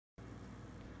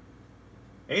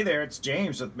Hey there, it's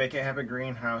James with Make It Happen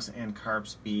Greenhouse and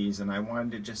Carp's Bees, and I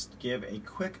wanted to just give a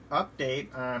quick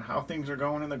update on how things are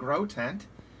going in the grow tent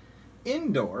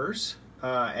indoors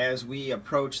as we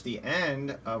approach the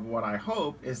end of what I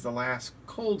hope is the last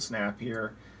cold snap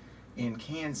here in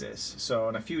Kansas. So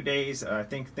in a few days, I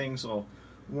think things will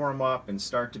warm up and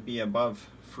start to be above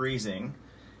freezing,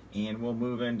 and we'll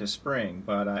move into spring.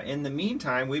 But in the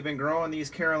meantime, we've been growing these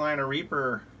Carolina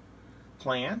Reaper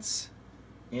plants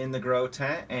in the grow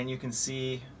tent, and you can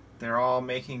see they're all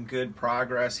making good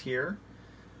progress here.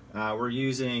 We're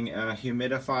using a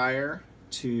humidifier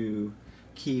to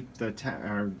keep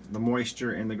the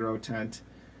moisture in the grow tent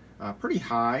pretty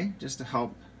high, just to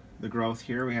help the growth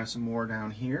here. We have some more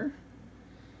down here.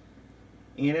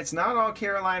 And it's not all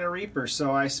Carolina Reaper,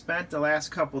 so I spent the last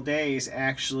couple days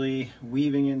actually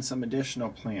weaving in some additional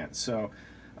plants. So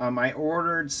I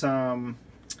ordered some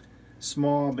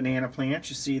small banana plants.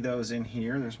 You see those in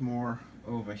here. There's more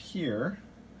over here.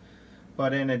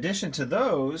 But in addition to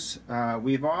those,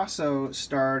 we've also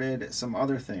started some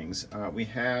other things. We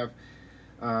have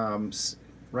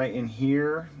right in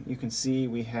here, you can see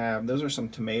we have, those are some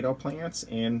tomato plants,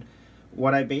 and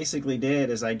what I basically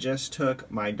did is I just took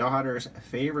my daughter's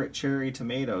favorite cherry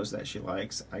tomatoes that she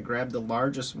likes. I grabbed the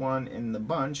largest one in the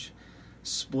bunch,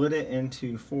 split it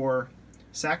into 4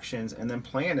 sections, and then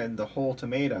planted the whole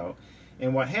tomato.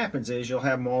 And what happens is you'll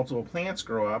have multiple plants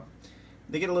grow up.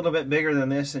 They get a little bit bigger than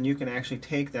this, and you can actually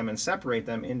take them and separate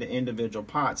them into individual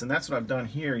pots. And that's what I've done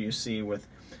here, you see, with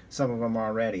some of them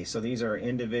already. So these are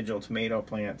individual tomato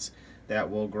plants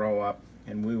that will grow up,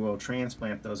 and we will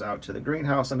transplant those out to the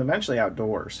greenhouse and eventually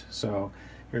outdoors. So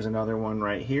here's another one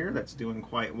right here that's doing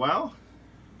quite well,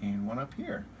 and one up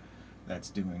here that's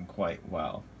doing quite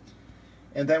well.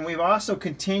 And then we've also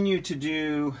continued to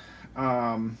do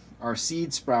our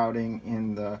seed sprouting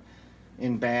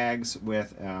in bags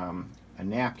with a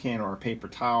napkin or a paper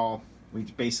towel. We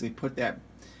basically put that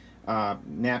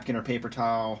napkin or paper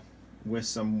towel with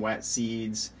some wet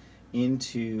seeds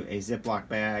into a Ziploc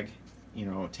bag,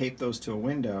 tape those to a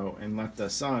window and let the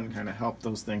sun kind of help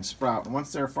those things sprout. And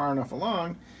once they're far enough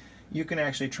along, you can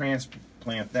actually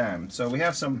transplant them. So we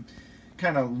have some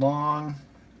kind of long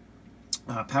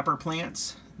pepper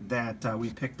plants that we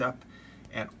picked up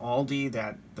at Aldi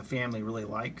that the family really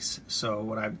likes. So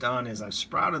what I've done is I've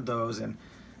sprouted those, and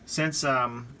since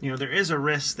there is a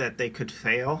risk that they could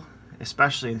fail,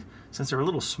 especially since they're a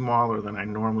little smaller than I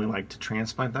normally like to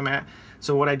transplant them at.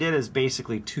 So what I did is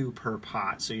basically 2 per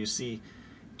pot. So you see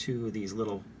 2 of these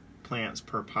little plants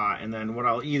per pot, and then what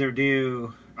I'll either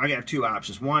do, I have 2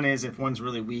 options. One is if one's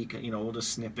really weak, we'll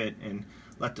just snip it and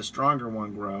let the stronger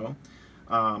one grow.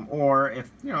 Or if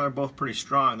they're both pretty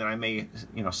strong, then I may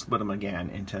split them again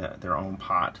into their own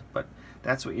pot. But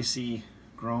that's what you see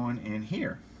growing in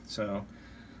here. So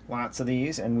lots of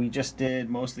these, and we just did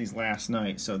most of these last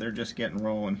night, so they're just getting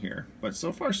rolling here. But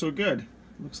so far so good.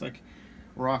 Looks like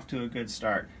we're off to a good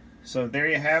start. So there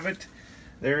you have it.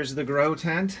 There's the grow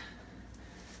tent.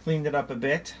 Cleaned it up a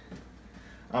bit.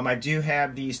 I do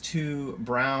have these 2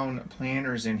 brown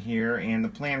planters in here, and the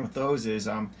plan with those is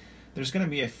there's going to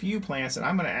be a few plants that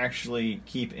I'm going to actually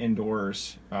keep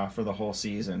indoors for the whole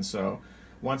season. So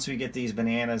once we get these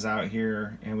bananas out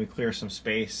here and we clear some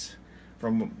space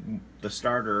from the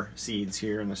starter seeds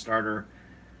here and the starter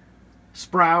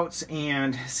sprouts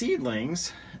and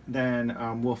seedlings, then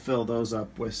we'll fill those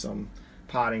up with some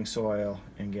potting soil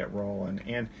and get rolling.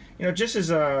 And just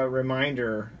as a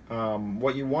reminder,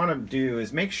 what you want to do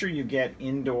is make sure you get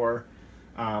indoor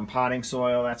potting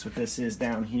soil. That's what this is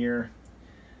down here.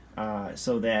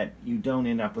 So that you don't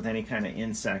end up with any kind of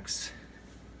insects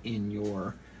in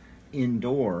your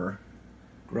indoor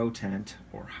grow tent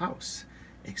or house,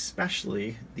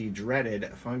 especially the dreaded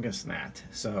fungus gnat.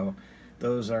 So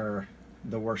those are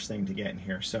the worst thing to get in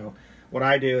here. So what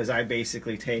I do is I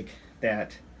basically take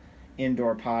that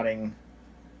indoor potting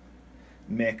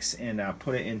mix and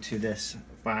put it into this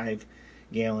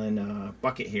 5-gallon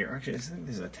bucket here. Actually, I think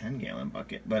this is a 10-gallon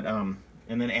bucket, but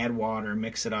and then add water,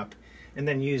 mix it up, and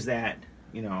then use that,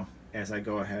 as I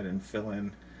go ahead and fill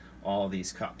in all of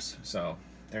these cups. So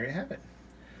there you have it.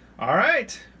 All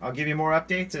right, I'll give you more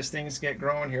updates as things get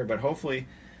growing here, but hopefully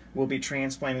we'll be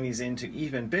transplanting these into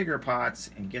even bigger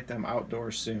pots and get them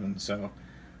outdoors soon. So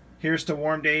here's to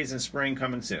warm days in spring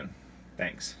coming soon.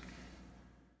 Thanks.